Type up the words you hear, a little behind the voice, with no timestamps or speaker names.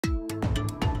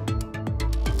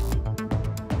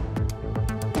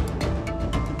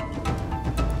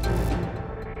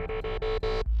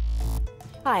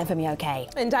Hi, I'm Femi OK.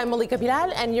 And I'm Malika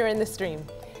Bilal, and you're in the stream.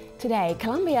 Today,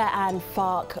 Colombia and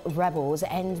FARC rebels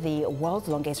end the world's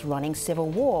longest running civil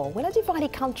war. Will a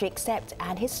divided country accept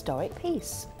an historic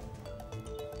peace?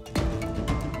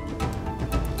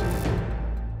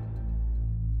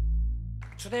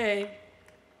 Today,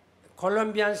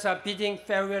 Colombians are bidding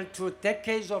farewell to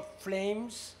decades of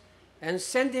flames and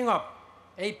sending up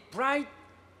a bright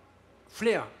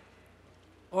flare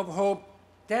of hope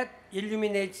that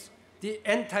illuminates the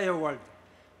entire world.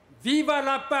 Viva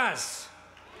la paz!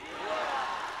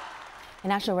 A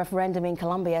national referendum in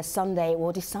Colombia Sunday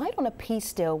will decide on a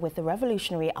peace deal with the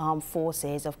Revolutionary Armed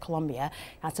Forces of Colombia.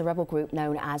 That's a rebel group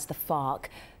known as the FARC.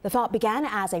 The FARC began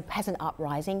as a peasant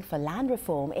uprising for land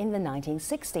reform in the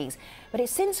 1960s, but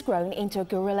it's since grown into a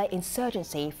guerrilla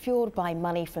insurgency fueled by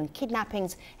money from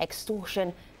kidnappings,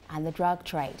 extortion and the drug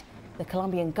trade. The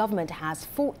Colombian government has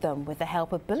fought them with the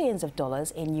help of billions of dollars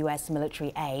in US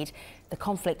military aid. The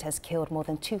conflict has killed more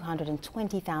than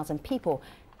 220,000 people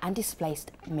and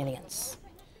displaced millions.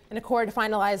 An accord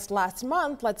finalized last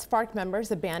month lets FARC members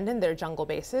abandon their jungle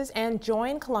bases and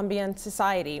join Colombian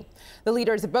society. The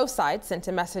leaders of both sides sent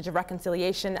a message of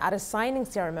reconciliation at a signing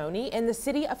ceremony in the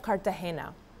city of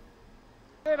Cartagena.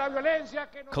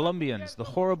 Colombians, the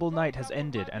horrible night has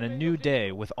ended and a new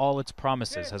day with all its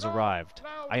promises has arrived.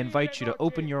 I invite you to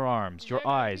open your arms, your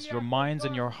eyes, your minds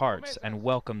and your hearts and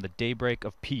welcome the daybreak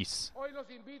of peace.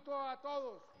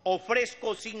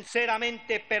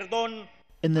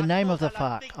 In the name of the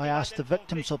FARC, I ask the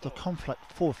victims of the conflict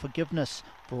for forgiveness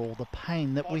for all the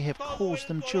pain that we have caused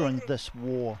them during this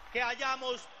war.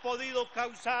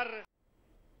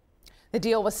 The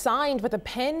deal was signed with a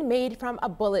pen made from a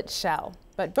bullet shell,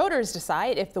 but voters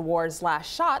decide if the war's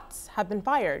last shots have been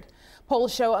fired.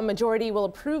 Polls show a majority will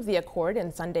approve the accord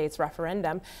in Sunday's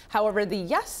referendum. However, the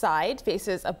yes side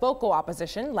faces a vocal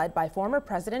opposition led by former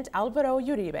President Álvaro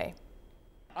Uribe.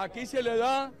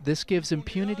 This gives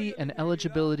impunity and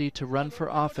eligibility to run for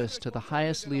office to the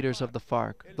highest leaders of the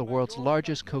FARC, the world's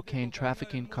largest cocaine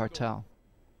trafficking cartel.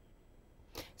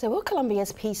 So will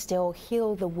Colombia's peace deal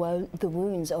heal the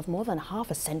wounds of more than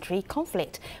half a century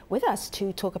conflict? With us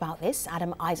to talk about this,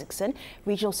 Adam Isaacson,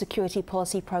 Regional Security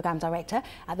Policy Program Director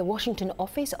at the Washington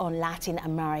Office on Latin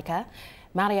America.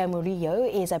 Mario Murillo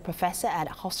is a professor at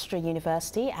Hofstra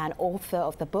University and author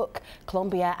of the book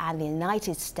Colombia and the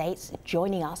United States,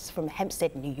 joining us from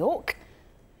Hempstead, New York.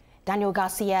 Daniel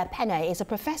Garcia Pena is a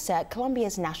professor at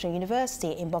Colombia's National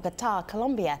University in Bogotá,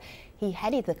 Colombia. He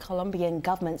headed the Colombian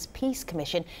government's Peace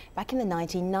Commission back in the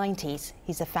 1990s.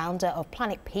 He's the founder of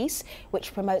Planet Peace,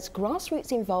 which promotes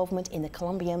grassroots involvement in the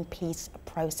Colombian peace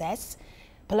process.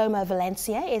 Paloma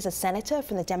Valencia is a senator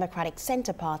from the Democratic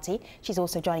Center Party. She's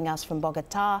also joining us from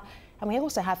Bogotá. And we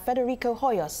also have Federico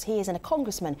Hoyos. He is a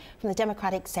congressman from the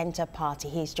Democratic Center Party.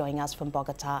 He's joining us from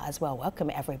Bogotá as well.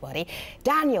 Welcome, everybody.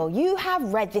 Daniel, you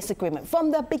have read this agreement from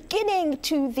the beginning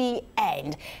to the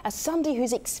end. As somebody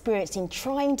who's experienced in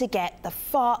trying to get the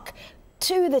FARC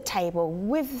to the table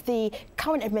with the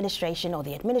current administration or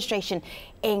the administration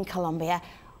in Colombia,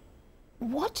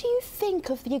 what do you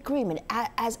think of the agreement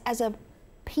as a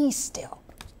peace deal?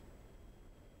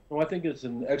 Well, I think it's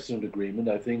an excellent agreement.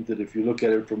 I think that if you look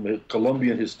at it from a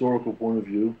Colombian historical point of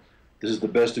view, this is the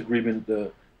best agreement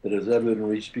that has ever been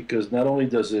reached, because not only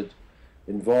does it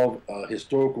involve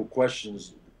historical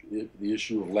questions, the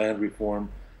issue of land reform,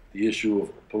 the issue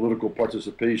of political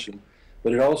participation,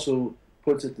 but it also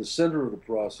puts at the center of the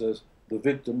process the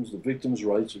victims'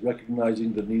 rights,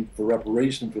 recognizing the need for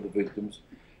reparation for the victims,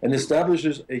 and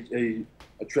establishes a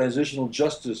transitional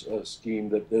justice scheme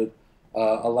that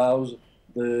allows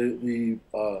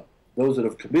those that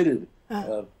have committed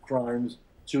crimes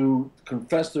to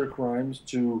confess their crimes,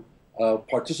 to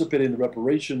participate in the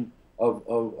reparation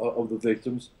of the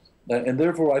victims, and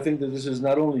therefore I think that this is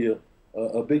not only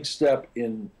a big step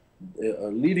in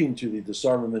leading to the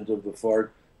disarmament of the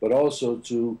FARC, but also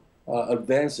to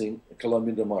advancing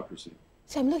Colombian democracy.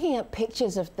 So I'm looking at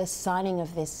pictures of the signing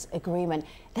of this agreement.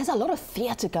 There's a lot of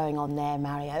theatre going on there,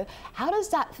 Mario. How does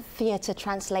that theatre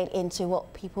translate into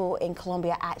what people in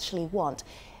Colombia actually want?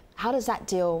 How does that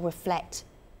deal reflect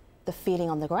the feeling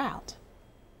on the ground?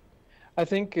 I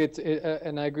think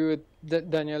and I agree with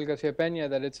Daniel Garcia Pena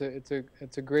that it's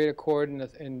a great accord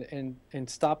in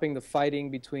stopping the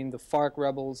fighting between the FARC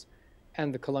rebels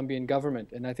and the Colombian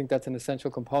government. And I think that's an essential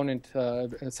component,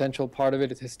 an essential part of it.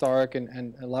 It's historic,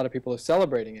 and a lot of people are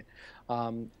celebrating it.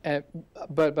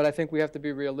 But I think we have to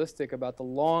be realistic about the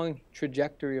long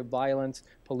trajectory of violence,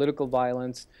 political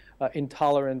violence,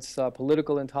 intolerance,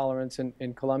 political intolerance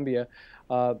in Colombia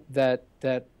that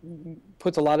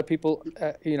puts a lot of people,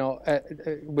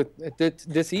 with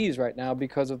dis-ease right now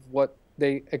because of what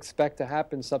they expect to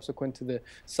happen subsequent to the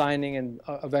signing and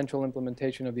eventual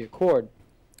implementation of the accord.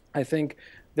 I think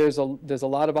there's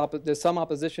some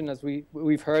opposition, as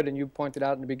we've heard and you pointed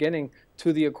out in the beginning,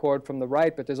 to the accord from the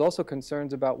right, but there's also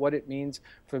concerns about what it means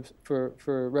for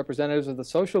representatives of the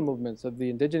social movements, of the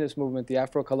indigenous movement, the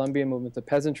Afro-Colombian movement, the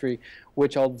peasantry,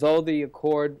 which, although the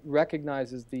accord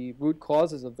recognizes the root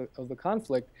causes of the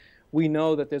conflict, we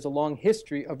know that there's a long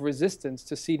history of resistance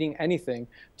to ceding anything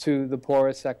to the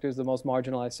poorest sectors, the most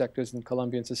marginalized sectors in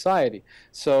Colombian society.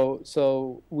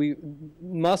 So we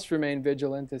must remain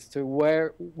vigilant as to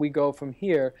where we go from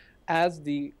here as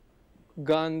the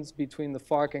guns between the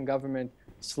FARC and government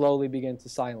slowly begin to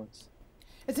silence.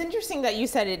 It's interesting that you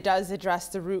said it does address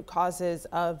the root causes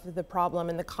of the problem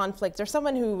and the conflict. There's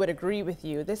someone who would agree with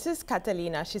you. This is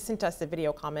Catalina. She sent us a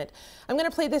video comment. I'm going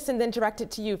to play this and then direct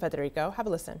it to you, Federico. Have a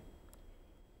listen.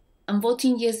 I'm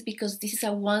voting yes because this is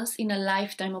a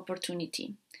once-in-a-lifetime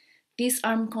opportunity. This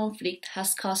armed conflict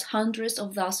has caused hundreds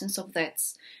of thousands of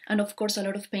deaths and, of course, a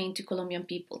lot of pain to Colombian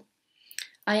people.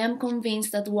 I am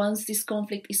convinced that once this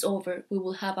conflict is over, we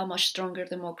will have a much stronger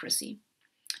democracy.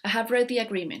 I have read the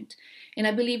agreement, and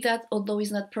I believe that, although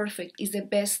it's not perfect, it's the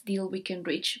best deal we can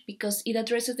reach because it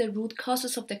addresses the root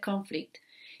causes of the conflict,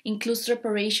 includes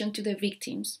reparation to the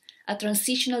victims, a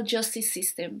transitional justice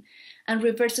system, and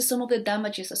reverses some of the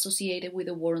damages associated with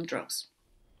the war on drugs.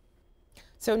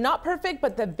 So not perfect,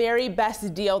 but the very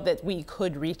best deal that we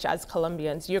could reach as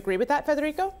Colombians. Do you agree with that,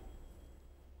 Federico?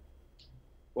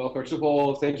 Well, first of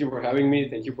all, thank you for having me.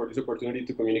 Thank you for this opportunity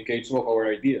to communicate some of our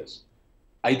ideas.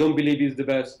 I don't believe it's the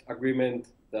best agreement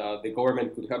that the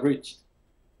government could have reached.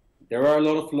 There are a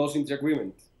lot of flaws in the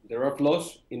agreement. There are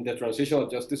flaws in the transitional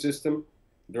justice system.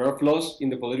 There are flaws in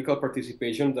the political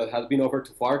participation that has been offered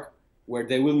to FARC, where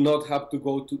they will not have to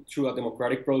go through a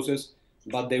democratic process,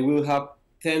 but they will have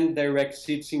 10 direct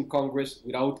seats in Congress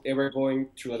without ever going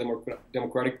through a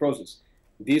democratic process.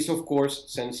 This, of course,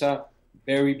 sends a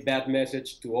very bad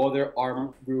message to other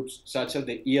armed groups, such as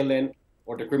the ELN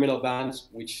or the criminal bands,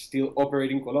 which still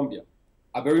operate in Colombia.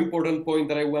 A very important point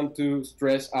that I want to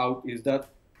stress out is that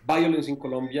violence in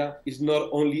Colombia is not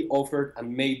only offered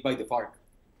and made by the FARC.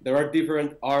 There are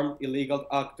different armed illegal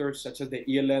actors, such as the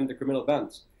ELN, the criminal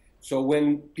bands. So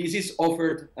when peace is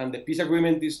offered and the peace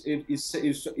agreement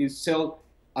is sold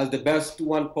as the best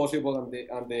one possible and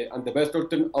the best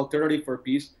alternative for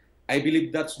peace, I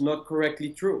believe that's not correctly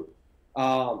true.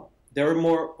 There are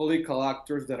more political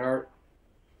actors that are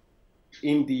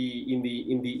in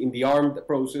the armed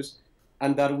process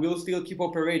and that will still keep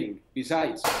operating.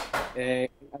 Besides,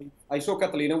 I saw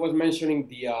Catalina was mentioning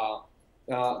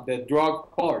the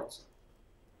drug parts.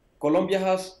 Colombia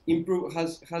has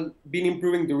been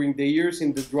improving during the years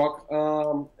in the drug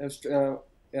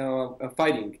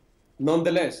fighting.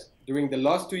 Nonetheless, during the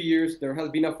last 2 years, there has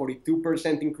been a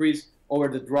 42% increase over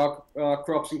the drug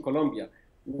crops in Colombia.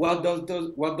 What does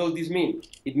this mean?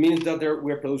 It means that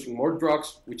we're producing more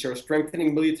drugs, which are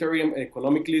strengthening military and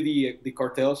economically the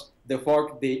cartels, the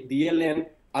FARC, the ELN,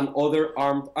 and other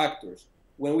armed actors.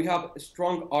 When we have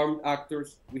strong armed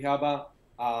actors, we have a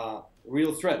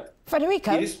real threat.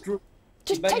 Federico, it is true.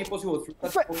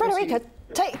 Federico,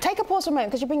 take a pause for a moment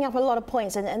because you're bringing up a lot of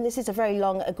points, and this is a very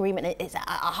long agreement. It's a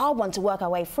hard one to work our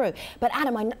way through. But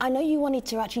Adam, I know you wanted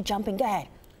to actually jump in. Go ahead.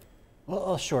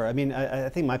 Well, sure. I mean, I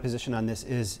think my position on this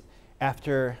is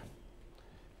after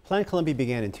Plan Colombia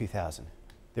began in 2000,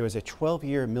 there was a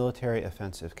 12-year military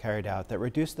offensive carried out that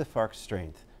reduced the FARC's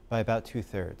strength by about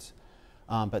 2/3.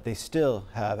 But they still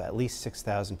have at least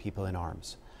 6,000 people in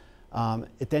arms.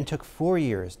 It then took 4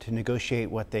 years to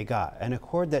negotiate what they got, an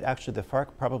accord that actually the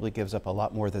FARC probably gives up a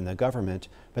lot more than the government,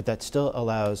 but that still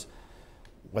allows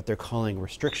what they're calling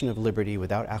restriction of liberty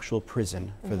without actual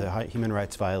prison for the human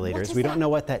rights violators. We don't know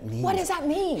what that means. What does that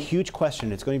mean? Huge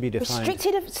question. It's going to be defined.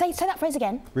 Restricted, say that phrase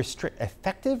again.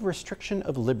 Effective restriction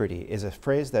of liberty is a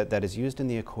phrase that is used in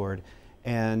the accord,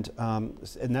 and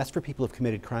that's for people who've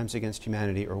committed crimes against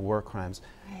humanity or war crimes.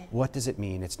 Right. What does it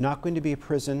mean? It's not going to be a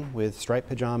prison with striped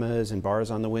pajamas and bars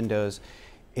on the windows.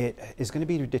 It is going to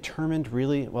be determined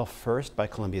really, well, first by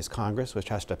Colombia's Congress, which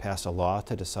has to pass a law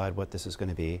to decide what this is going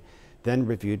to be, then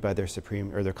reviewed by their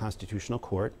Supreme or their Constitutional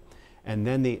Court, and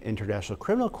then the International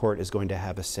Criminal Court is going to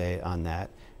have a say on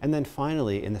that. And then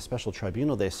finally, in the special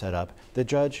tribunal they set up, the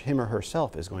judge, him or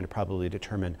herself, is going to probably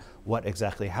determine what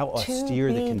exactly, how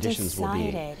austere the conditions will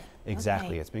be.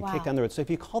 Exactly. Okay. It's been kicked down the road. So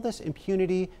if you call this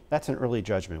impunity, that's an early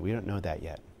judgment. We don't know that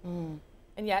yet.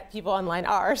 And And yet people online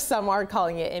some are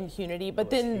calling it impunity. But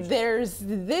then there's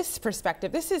this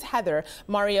perspective. This is Heather.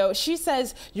 Mario, she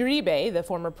says Uribe, the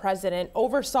former president,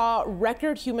 oversaw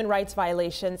record human rights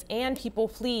violations and people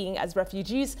fleeing as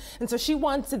refugees. And so she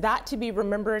wants that to be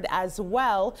remembered as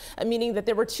well, meaning that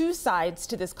there were two sides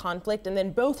to this conflict, and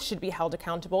then both should be held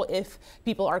accountable. If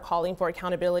people are calling for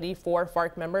accountability for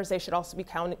FARC members, they should also be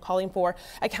calling for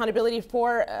accountability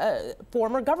for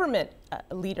former government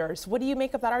leaders. What do you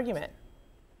make of that argument?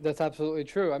 That's absolutely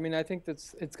true. I mean, I think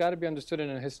it's got to be understood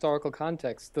in a historical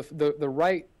context. The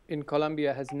right in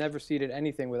Colombia has never ceded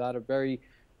anything without a very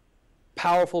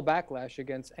powerful backlash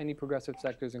against any progressive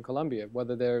sectors in Colombia,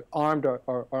 whether they're armed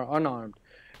or unarmed.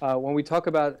 When we talk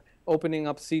about opening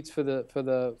up seats for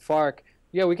the FARC,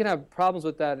 yeah, we can have problems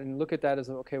with that and look at that as,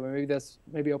 okay, well, maybe that's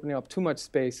opening up too much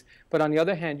space. But on the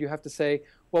other hand, you have to say,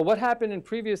 well, what happened in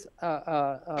previous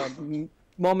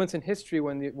moments in history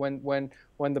when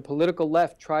the political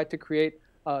left tried to create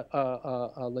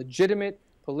a legitimate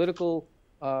political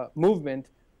movement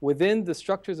within the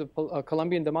structures of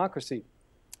Colombian democracy?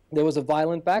 There was a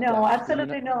violent backlash. No,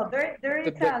 absolutely no. There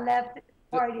is left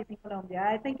parties in Colombia.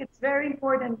 I think it's very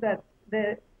important that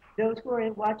those who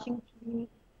are watching TV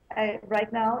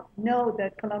right now know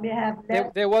that Colombia have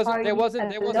left there wasn't a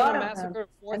massacre of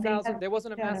 4,000. There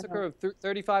wasn't a massacre of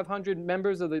 3,500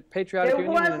 members of the Patriotic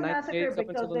Union in the 1980s up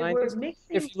until the 90s.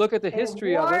 If you look at the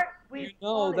history of it, you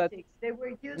know that they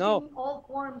were using all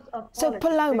forms of so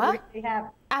politics.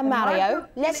 Paloma and Mario,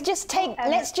 let's just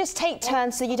take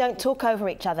turns so you don't talk over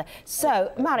each other.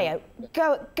 So Mario,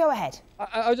 go ahead.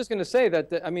 I was just going to say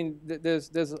that I mean, the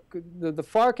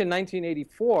FARC in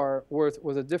 1984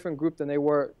 was a different group than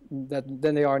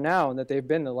they are now, and that they've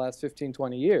been in the last 15,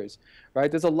 20 years, right?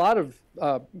 There's a lot of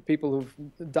people who've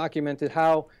documented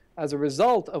how, as a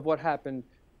result of what happened,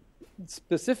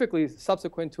 specifically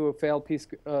subsequent to a failed peace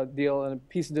deal and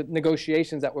peace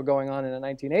negotiations that were going on in the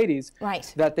 1980s,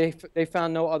 right, that they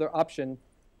found no other option.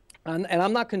 And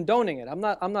I'm not condoning it. I'm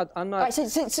not. Right,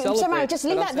 so Mario, just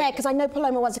leave that there, because I know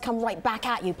Paloma wants to come right back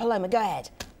at you. Paloma, go ahead.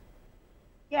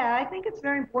 Yeah, I think it's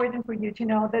very important for you to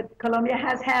know that Colombia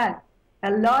has had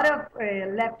a lot of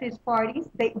leftist parties.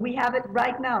 We have it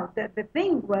right now. The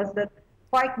thing was that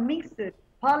FARC mixed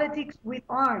politics with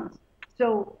arms.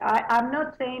 So I'm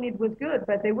not saying it was good,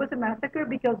 but there was a massacre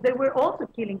because they were also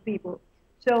killing people.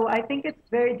 So I think it's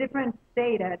very different to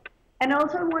say that. And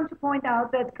also I want to point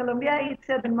out that Colombia is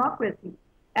a democracy,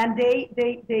 and they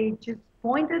just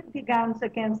pointed the guns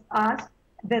against us,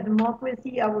 the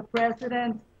democracy, our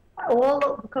president, all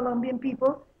of the Colombian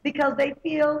people, because they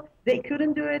feel they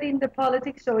couldn't do it in the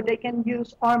politics, so they can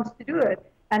use arms to do it.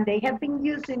 And they have been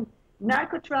using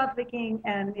narco-trafficking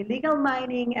and illegal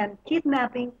mining and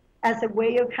kidnapping as a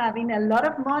way of having a lot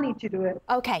of money to do it.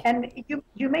 Okay. And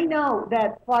you may know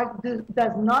that FARC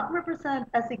does not represent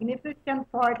a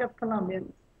significant part of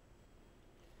Colombians.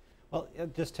 Well,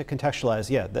 just to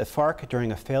contextualize, yeah, the FARC,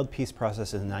 during a failed peace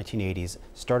process in the 1980s,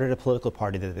 started a political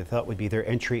party that they thought would be their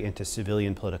entry into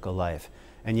civilian political life.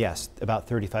 And yes, about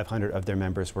 3,500 of their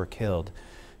members were killed.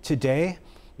 Today,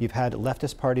 you've had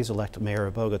leftist parties elect mayor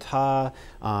of Bogota.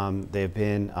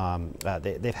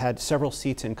 They've had several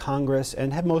seats in Congress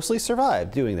and have mostly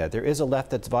survived doing that. There is a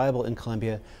left that's viable in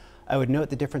Colombia. I would note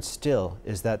the difference still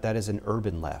is that that is an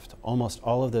urban left. Almost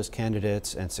all of those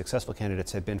candidates and successful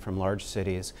candidates have been from large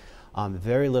cities.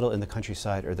 Very little in the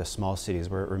countryside or the small cities,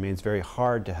 where it remains very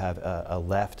hard to have a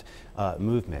left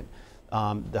movement.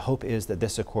 The hope is that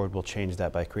this accord will change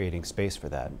that by creating space for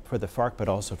that, for the FARC, but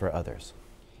also for others.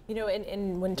 You know,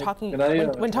 when talking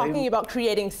about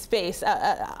creating space,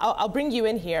 I'll bring you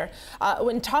in here.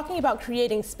 When talking about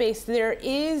creating space, there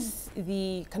is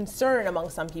the concern among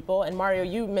some people, and Mario,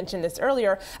 you mentioned this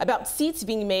earlier, about seats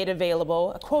being made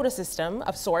available, a quota system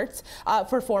of sorts,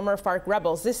 for former FARC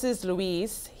rebels. This is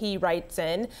Luis. He writes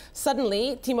in,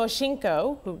 suddenly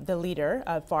Timoshenko, the leader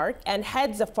of FARC, and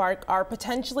heads of FARC are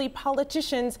potentially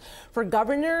politicians for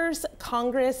governors,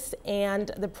 Congress,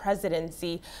 and the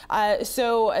presidency.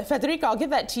 So Federico, I'll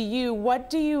give that to you. What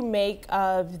do you make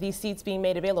of these seats being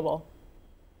made available?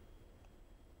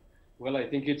 Well, I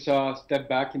think it's a step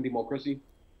back in democracy.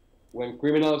 When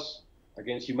criminals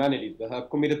against humanity that have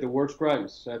committed the worst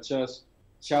crimes, such as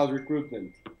child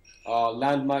recruitment,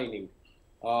 land mining,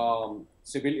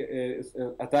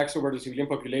 attacks over the civilian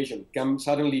population, can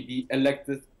suddenly be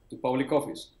elected to public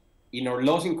office. In our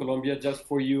laws in Colombia, just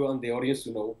for you and the audience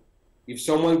to know, if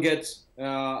someone gets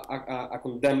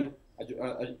condemned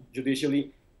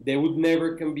judicially, they would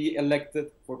never can be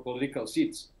elected for political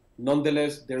seats.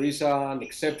 Nonetheless, there is an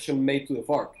exception made to the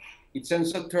FARC. It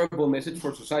sends a terrible message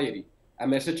for society, a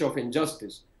message of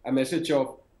injustice, a message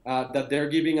of that they're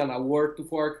giving an award to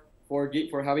FARC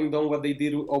for having done what they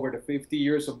did over the 50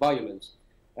 years of violence.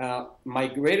 My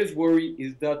greatest worry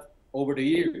is that over the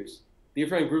years,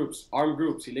 different groups, armed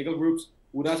groups, illegal groups,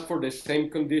 would ask for the same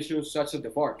conditions such as the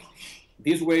FARC.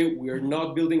 This way, we are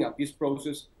not building a peace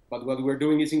process, but what we're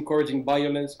doing is encouraging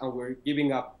violence, and we're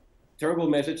giving a terrible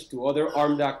message to other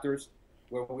armed actors,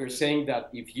 where we're saying that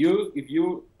if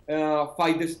you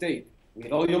fight the state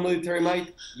with all your military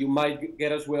might, you might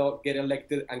get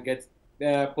elected and get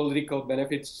political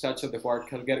benefits such as the FARC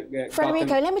can get.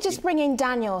 Federico, let me just bring in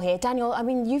Daniel here. Daniel, I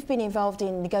mean, you've been involved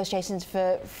in negotiations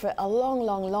for a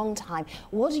long time.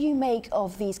 What do you make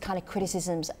of these kind of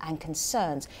criticisms and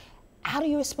concerns? How do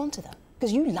you respond to them?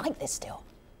 Because you like this deal.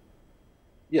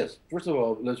 Yes. First of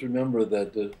all, let's remember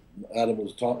that Adam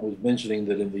was mentioning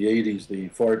that in the 80s, the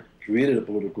FARC created a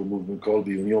political movement called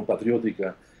the Unión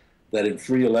Patriótica, that in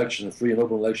free and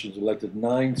open elections elected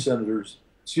 9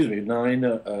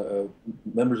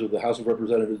 members of the House of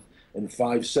Representatives and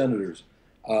 5 senators.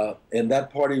 And that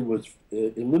party was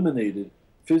eliminated,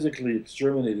 physically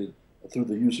exterminated through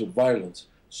the use of violence.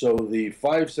 So the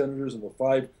 5 senators and the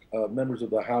 5 members of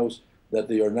the House that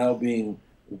they are now being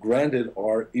granted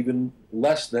are even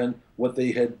less than what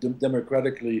they had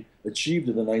democratically achieved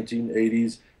in the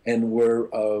 1980s and were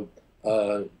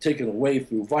taken away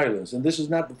through violence. And this is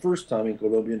not the first time in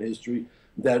Colombian history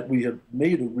that we have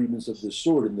made agreements of this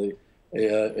sort in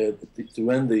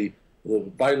to end the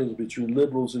violence between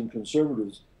liberals and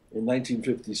conservatives in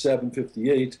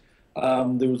 1957-58.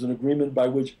 There was an agreement by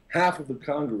which half of the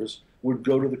Congress would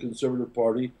go to the Conservative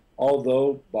Party,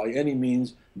 although by any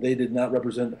means they did not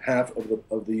represent half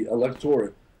of the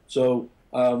electorate. So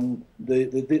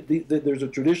there's a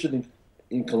tradition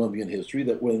in Colombian history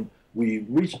that when we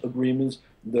reach agreements,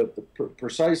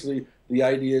 precisely the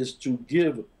idea is to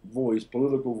give voice,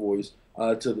 political voice,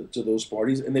 to those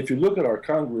parties. And if you look at our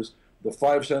Congress, the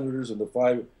 5 senators and the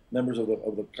 5 members of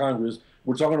the Congress,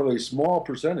 we're talking about a small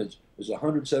percentage. There's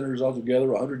 100 senators altogether,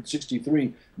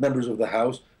 163 members of the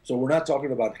House. So we're not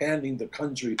talking about handing the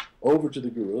country over to the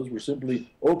guerrillas. We're simply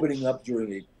opening up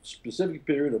during a specific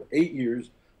period of 8 years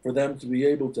for them to be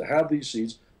able to have these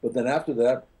seats. But then after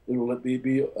that, it will be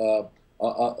the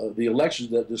elections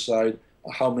that decide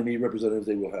how many representatives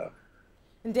they will have.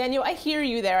 And Daniel, I hear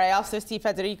you there. I also see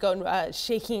Federico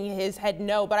shaking his head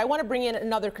no, but I want to bring in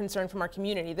another concern from our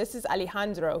community. This is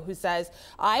Alejandro, who says,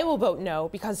 I will vote no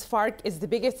because FARC is the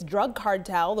biggest drug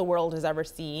cartel the world has ever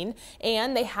seen,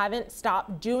 and they haven't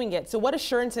stopped doing it. So what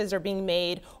assurances are being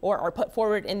made or are put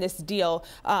forward in this deal,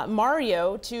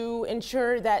 Mario, to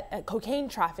ensure that cocaine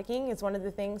trafficking is one of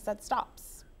the things that stops?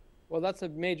 Well, that's a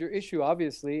major issue,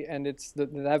 obviously, and it's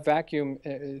that vacuum.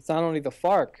 It's not only the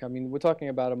FARC. I mean, we're talking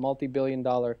about a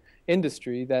multi-billion-dollar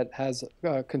industry that has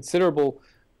considerable,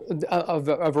 a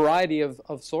variety of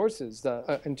sources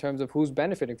in terms of who's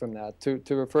benefiting from that. To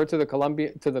refer to the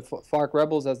FARC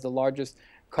rebels as the largest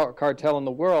cartel in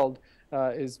the world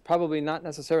is probably not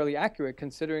necessarily accurate,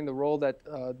 considering the role that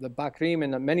the BACRIM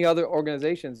and many other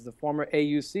organizations, the former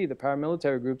AUC, the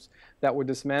paramilitary groups that were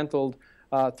dismantled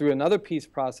through another peace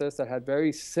process that had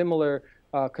very similar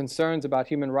concerns about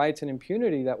human rights and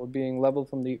impunity that were being leveled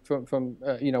from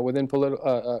within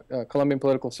Colombian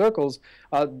political circles.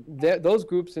 Those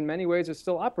groups, in many ways, are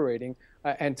still operating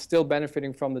and still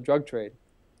benefiting from the drug trade.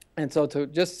 And so, to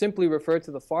just simply refer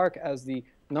to the FARC as the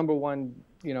 #1,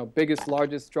 biggest,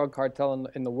 largest drug cartel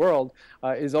in the world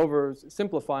is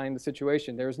oversimplifying the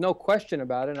situation. There is no question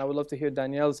about it, and I would love to hear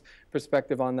Danielle's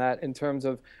perspective on that in terms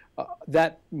of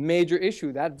that major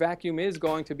issue. That vacuum is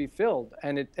going to be filled,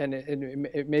 and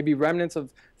it may be remnants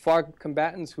of FARC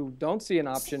combatants who don't see an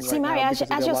option right Mario, now.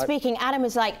 as you're speaking, Adam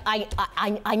is like,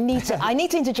 I need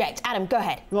to interject. Adam, go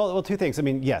ahead. Well, 2 things. I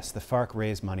mean, yes, the FARC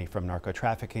raised money from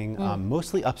narco-trafficking,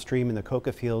 mostly upstream in the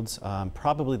coca fields.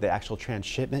 Probably the actual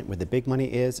transshipment, where the big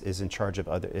money is in charge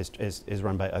of is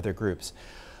run by other groups.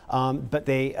 But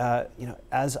they,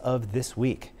 as of this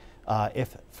week,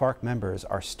 if FARC members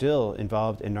are still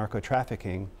involved in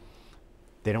narco-trafficking,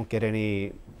 they don't get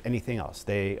anything else.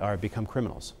 They become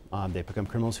criminals. They become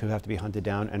criminals who have to be hunted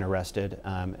down and arrested,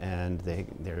 and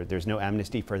there's no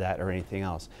amnesty for that or anything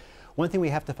else. One thing we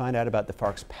have to find out about the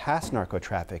FARC's past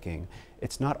narco-trafficking,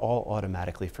 it's not all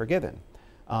automatically forgiven.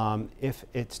 If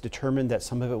it's determined that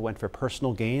some of it went for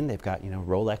personal gain, they've got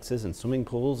Rolexes and swimming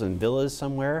pools and villas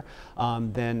somewhere,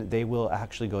 then they will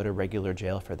actually go to regular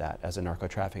jail for that as a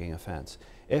narco-trafficking offense.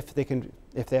 If they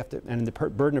have to, and the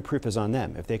burden of proof is on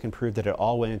them. If they can prove that it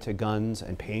all went into guns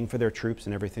and paying for their troops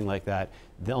and everything like that,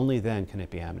 only then can it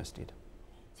be amnestied.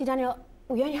 See, Daniel,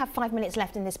 We only have 5 minutes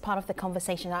left in this part of the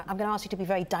conversation. I'm going to ask you to be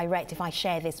very direct if I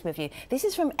share this with you. This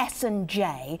is from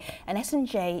S&J, and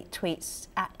S&J tweets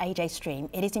at AJ Stream,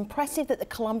 "It is impressive that the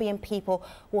Colombian people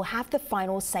will have the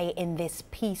final say in this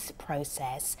peace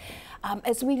process."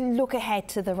 As we look ahead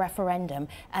to the referendum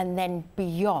and then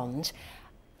beyond,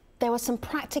 there were some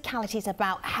practicalities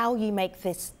about how you make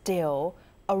this deal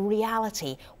a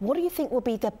reality. What do you think will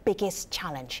be the biggest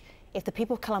challenge? If the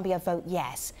people of Colombia vote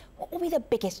yes, what will be the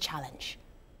biggest challenge?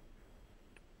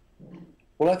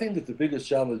 Well, I think that the biggest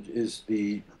challenge is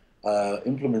the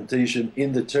implementation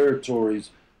in the territories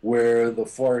where the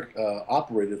FARC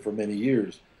operated for many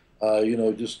years. You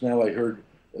know, just now I heard,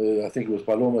 I think it was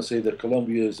Paloma say that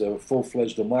Colombia is a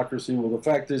full-fledged democracy. Well, the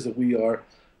fact is that we are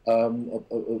a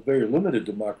very limited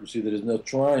democracy that is now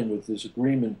trying with this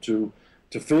agreement to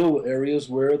fill areas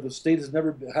where the state has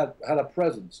never had a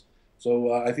presence.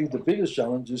 So I think the biggest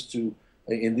challenge is to,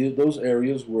 in those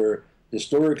areas where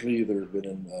historically there's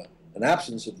been an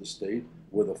absence of the state,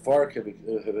 where the FARC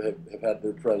have had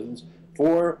their presence,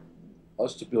 for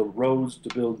us to build roads, to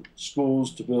build schools,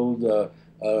 to build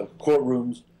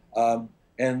courtrooms,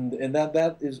 and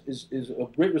that is a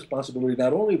great responsibility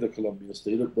not only of the Colombian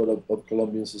state but of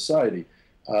Colombian society.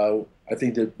 I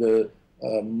think that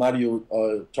Mario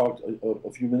talked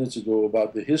a few minutes ago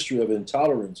about the history of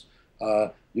intolerance.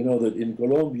 You know that in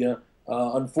Colombia,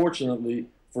 unfortunately,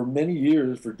 for many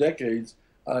years, for decades,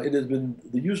 it has been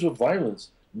the use of violence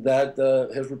that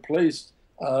has replaced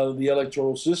the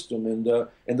electoral system. And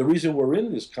the reason we're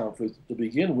in this conflict to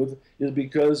begin with is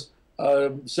because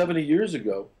 70 years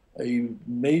ago, a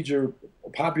major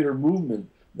popular movement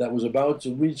that was about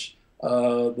to reach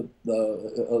the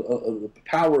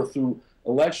power through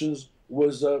elections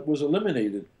was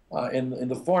eliminated,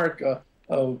 and the FARC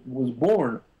was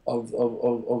born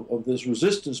of this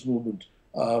resistance movement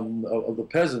of the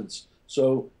peasants.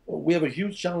 So we have a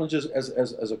huge challenge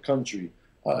as a country,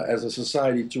 as a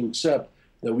society, to accept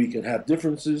that we can have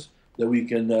differences, that we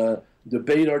can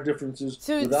debate our differences.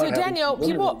 So Daniel,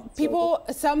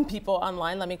 some people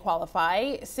online, let me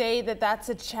qualify, say that that's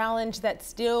a challenge that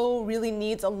still really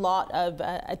needs a lot of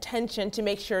attention to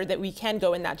make sure that we can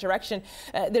go in that direction.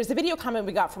 There's a video comment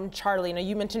we got from Charlie. Now,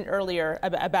 you mentioned earlier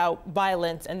about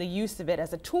violence and the use of it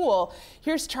as a tool.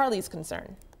 Here's Charlie's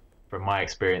concern. From my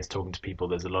experience talking to people,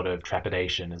 there's a lot of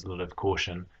trepidation, there's a lot of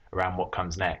caution around what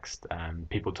comes next.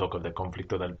 People talk of the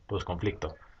conflicto del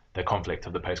post-conflicto, the conflict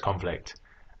of the post-conflict.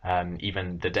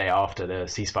 Even the day after the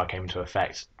ceasefire came into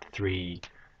effect, 3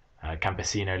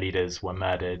 campesino leaders were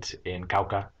murdered in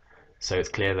Cauca. So it's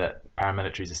clear that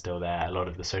paramilitaries are still there. A lot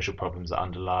of the social problems that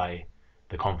underlie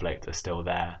the conflict are still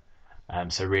there.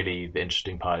 So really the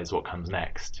interesting part is what comes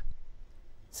next.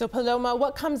 So Paloma,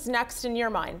 what comes next in your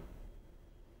mind?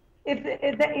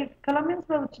 If Colombians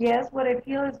vote yes, what I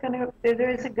feel is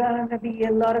there is going to be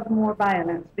a lot of more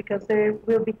violence, because there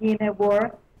will begin a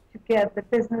war to get the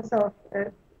business of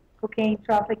cocaine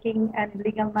trafficking and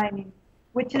illegal mining,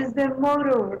 which is the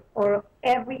motor of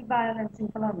every violence in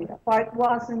Colombia. FARC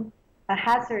wasn't a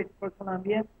hazard for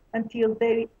Colombia until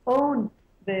they owned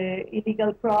the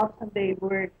illegal crops and they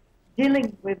were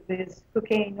dealing with this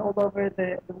cocaine all over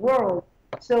the world.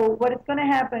 So what is going to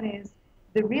happen is,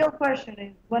 the real question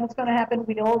is when it's going to happen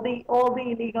with all the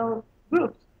illegal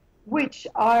groups, which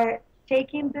are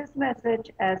taking this message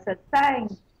as a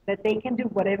sign that they can do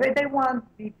whatever they want,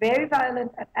 be very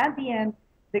violent, and at the end,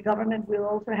 the government will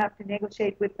also have to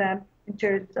negotiate with them in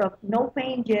terms of no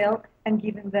paying jail and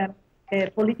giving them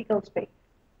political space.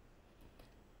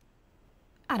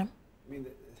 Adam. I mean,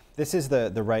 this is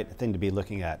the right thing to be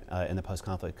looking at in the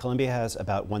post-conflict. Colombia has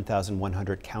about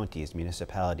 1,100 counties,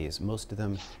 municipalities, most of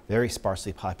them very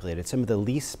sparsely populated. Some of the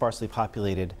least sparsely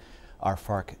populated are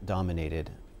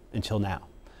FARC-dominated until now.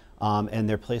 And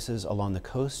there are places along the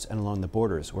coast and along the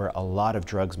borders where a lot of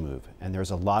drugs move, and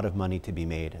there's a lot of money to be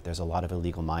made. There's a lot of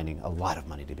illegal mining, a lot of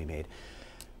money to be made.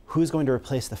 Who's going to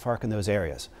replace the FARC in those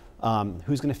areas?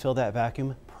 Who's going to fill that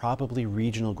vacuum? Probably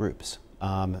regional groups.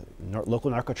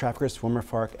 Local narco-traffickers, former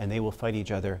FARC, and they will fight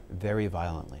each other very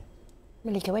violently.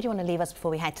 Malika, where do you want to leave us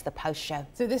before we head to the post-show?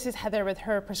 So this is Heather with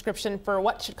her prescription for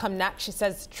what should come next. She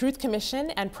says Truth Commission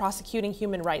and prosecuting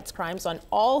human rights crimes on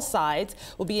all sides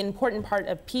will be an important part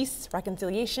of peace,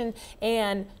 reconciliation,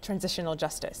 and transitional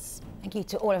justice. Thank you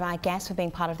to all of our guests for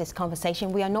being part of this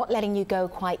conversation. We are not letting you go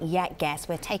quite yet, guests.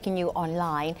 We're taking you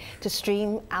online to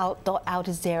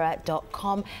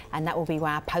streamout.aljazeera.com, and that will be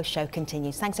where our post-show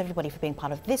continues. Thanks, everybody, for being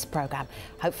part of this program.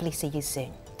 Hopefully see you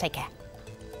soon. Take care.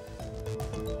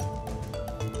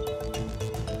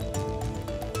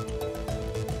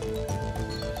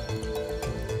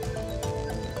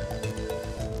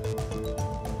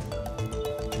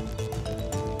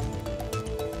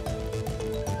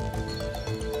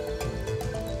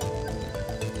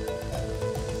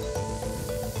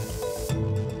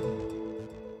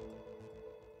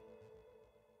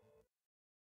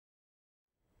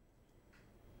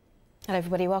 Hello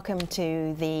everybody, welcome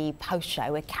to the post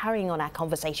show. We're carrying on our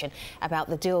conversation about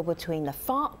the deal between the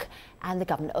FARC and the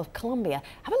government of Colombia.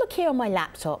 Have a look here on my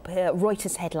laptop,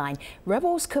 Reuters headline,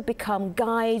 rebels could become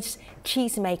guides,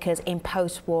 cheesemakers in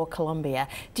post-war Colombia.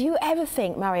 Do you ever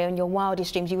think, Mario, in your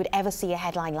wildest dreams, you would ever see a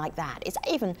headline like that? Is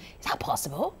that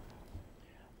possible?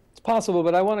 It's possible,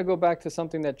 but I want to go back to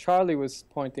something that Charlie was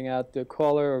pointing out, the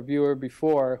caller or viewer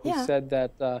before, who said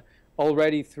that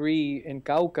already 3 in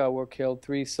Cauca were killed,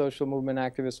 3 social movement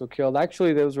activists were killed.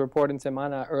 Actually, there was a report in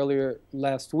Semana earlier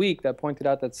last week that pointed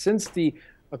out that since the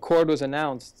accord was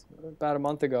announced about a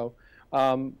month ago,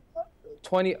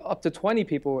 up to 20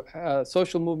 people,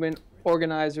 social movement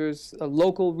organizers,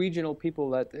 local, regional people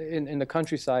that in the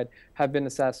countryside have been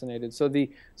assassinated. So the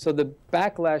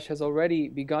backlash has already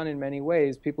begun in many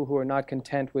ways. People who are not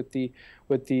content with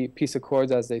the peace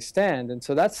accords as they stand, and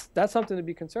so that's something to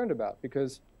be concerned about,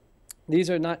 because these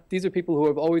are people who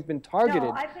have always been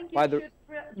targeted by the.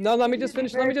 No, let me just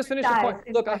finish. Let me just finish the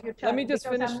point. Look, let me just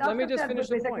finish. Let me just finish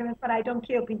the point. But I don't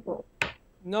kill people.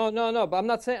 No. But I'm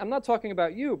not talking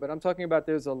about you. But I'm talking about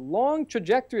there's a long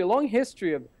trajectory, a long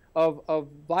history of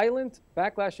violent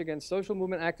backlash against social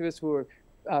movement activists who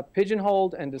are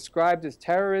pigeonholed and described as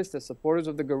terrorists, as supporters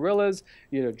of the guerrillas.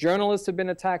 Journalists have been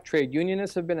attacked, trade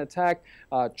unionists have been attacked,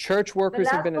 church workers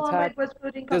have been attacked.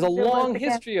 There's a long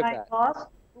history of that.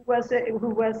 Who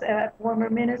was a former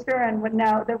minister, and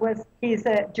now he's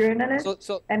a journalist.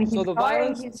 So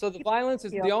the violence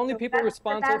is the only people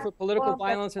responsible for political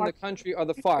violence in the country are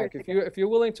the FARC. If you're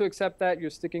willing to accept that, you're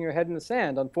sticking your head in the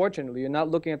sand. Unfortunately, you're not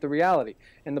looking at the reality.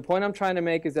 And the point I'm trying to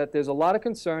make is that there's a lot of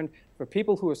concern for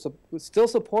people who are still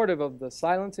supportive of the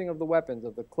silencing of the weapons,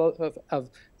 of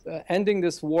ending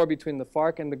this war between the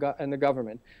FARC and the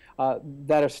government,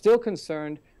 that are still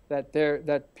concerned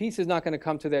that peace is not going to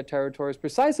come to their territories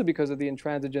precisely because of the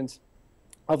intransigence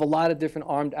of a lot of different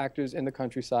armed actors in the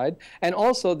countryside, and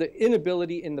also the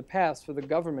inability in the past for the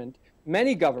government,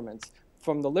 many governments,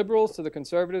 from the liberals to the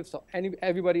conservatives to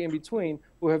everybody in between,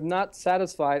 who have not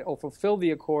satisfied or fulfilled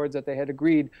the accords that they had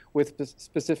agreed with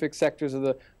specific sectors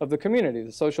of the community,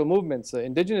 the social movements, the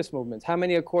indigenous movements. How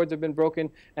many accords have been broken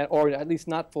or at least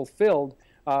not fulfilled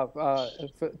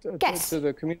to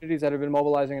the communities that have been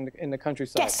mobilizing in the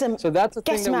countryside? So that's the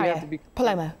thing that we have to be.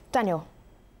 Paloma, Daniel,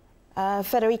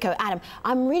 Federico, Adam,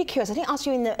 I'm really curious. I didn't ask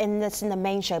you in the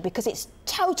main show because it's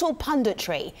total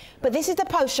punditry. But this is the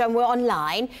post show and we're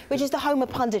online, which is the home of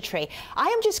punditry. I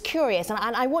am just curious, and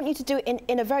I want you to do it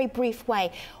in a very brief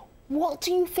way. What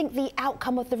do you think the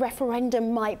outcome of the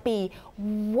referendum might be?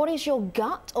 What is your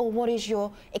gut, or what is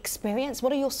your experience?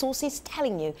 What are your sources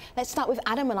telling you? Let's start with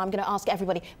Adam, and I'm going to ask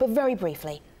everybody, but very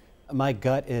briefly. My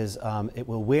gut is it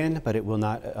will win, but it will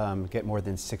not get more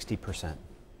than 60%.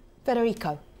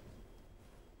 Federico.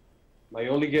 My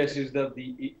only guess is that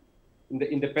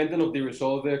independent of the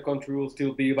result, the country will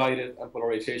still be divided and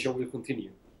polarization will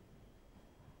continue.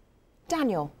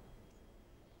 Daniel.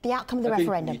 The outcome of the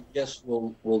referendum. Think yes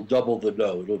will double the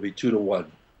no. It'll be 2 to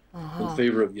 1 in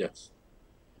favor of yes.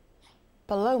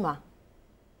 Paloma.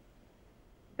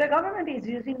 The government is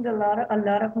using a lot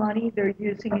of money. They're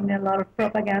using a lot of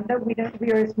propaganda.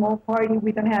 We are a small party.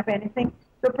 We don't have anything.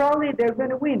 So probably they're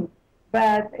going to win.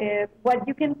 But what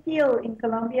you can feel in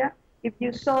Colombia, if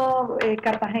you saw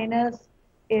Cartagena's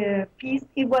peace,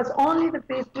 it was only the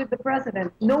peace with the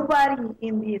president. Nobody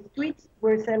in the streets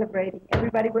were celebrating.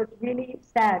 Everybody was really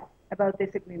sad about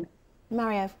this agreement.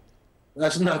 Mario.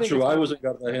 That's not true. I was in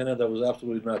Cartagena. That was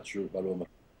absolutely not true, Paloma.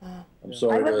 I'm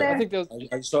sorry. I was there.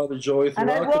 I saw the joy throughout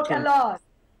and I walked the a lot.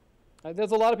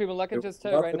 There's a lot of people. I can just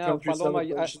tell you right now, Paloma.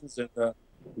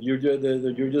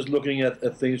 You're just looking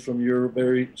at things from your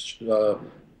very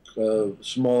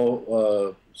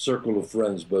small circle of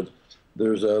friends, but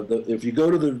there's if you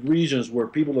go to the regions where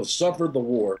people have suffered the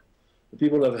war, the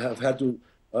people have had to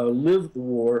live the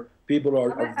war, people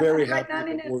are very happy.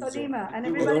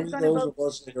 Only those of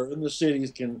us that are in the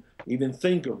cities can even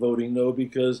think of voting no,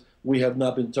 because we have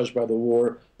not been touched by the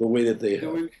war the way that they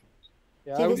have.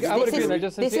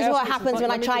 This is what happens when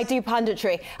I try to do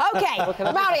punditry. Okay,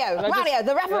 Mario,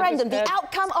 the referendum, the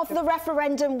outcome of the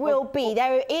referendum will be,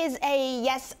 there is a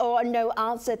yes or no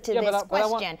answer to this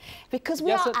question, because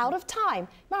we are out of time.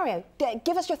 Mario,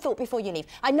 give us your thought before you leave.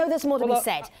 I know there's more to be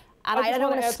said, and I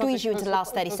don't want to squeeze you into the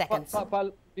last 30 seconds.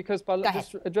 Because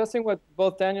just addressing what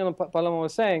both Daniel and Paloma were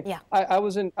saying, I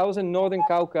was in northern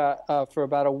Cauca for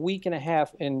about a week and a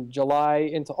half in July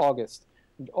into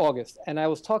August, and I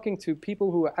was talking to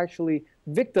people who were actually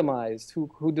victimized,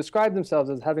 who described themselves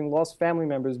as having lost family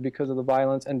members because of the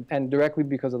violence and directly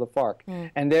because of the FARC.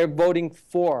 And they're voting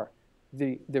for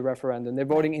the referendum. They're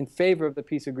voting in favor of the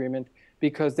peace agreement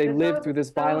because they live through this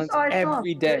violence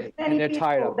every day and they're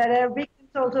tired of it. That are victims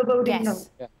also voting no.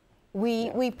 Yes.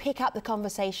 We pick up the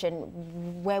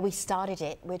conversation where we started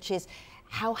it, which is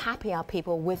how happy are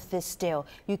people with this deal?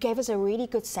 You gave us a really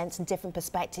good sense and different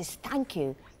perspectives. Thank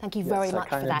you. Thank you very much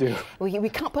for that. We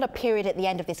can't put a period at the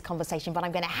end of this conversation, but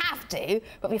I'm going to have to.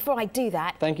 But before I do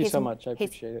that... Thank you so much. I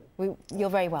appreciate it. You're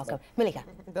very welcome. Malika.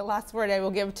 The last word I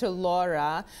will give to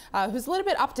Laura, who's a little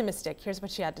bit optimistic. Here's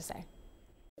what she had to say.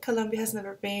 Colombia has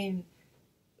never been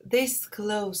this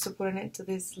close to putting it to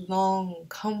this long,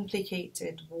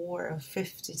 complicated war of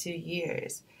 52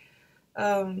 years.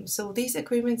 So these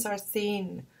agreements are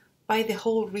seen by the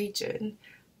whole region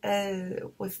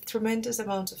with tremendous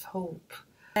amount of hope.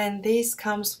 And this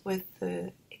comes with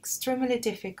the extremely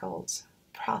difficult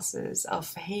process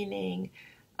of healing,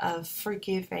 of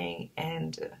forgiving,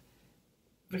 and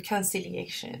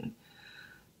reconciliation.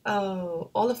 All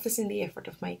of this in the effort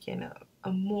of making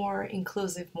a more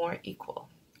inclusive, more equal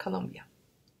Colombia.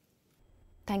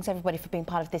 Thanks everybody for being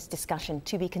part of this discussion.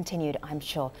 To be continued, I'm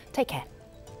sure. Take care.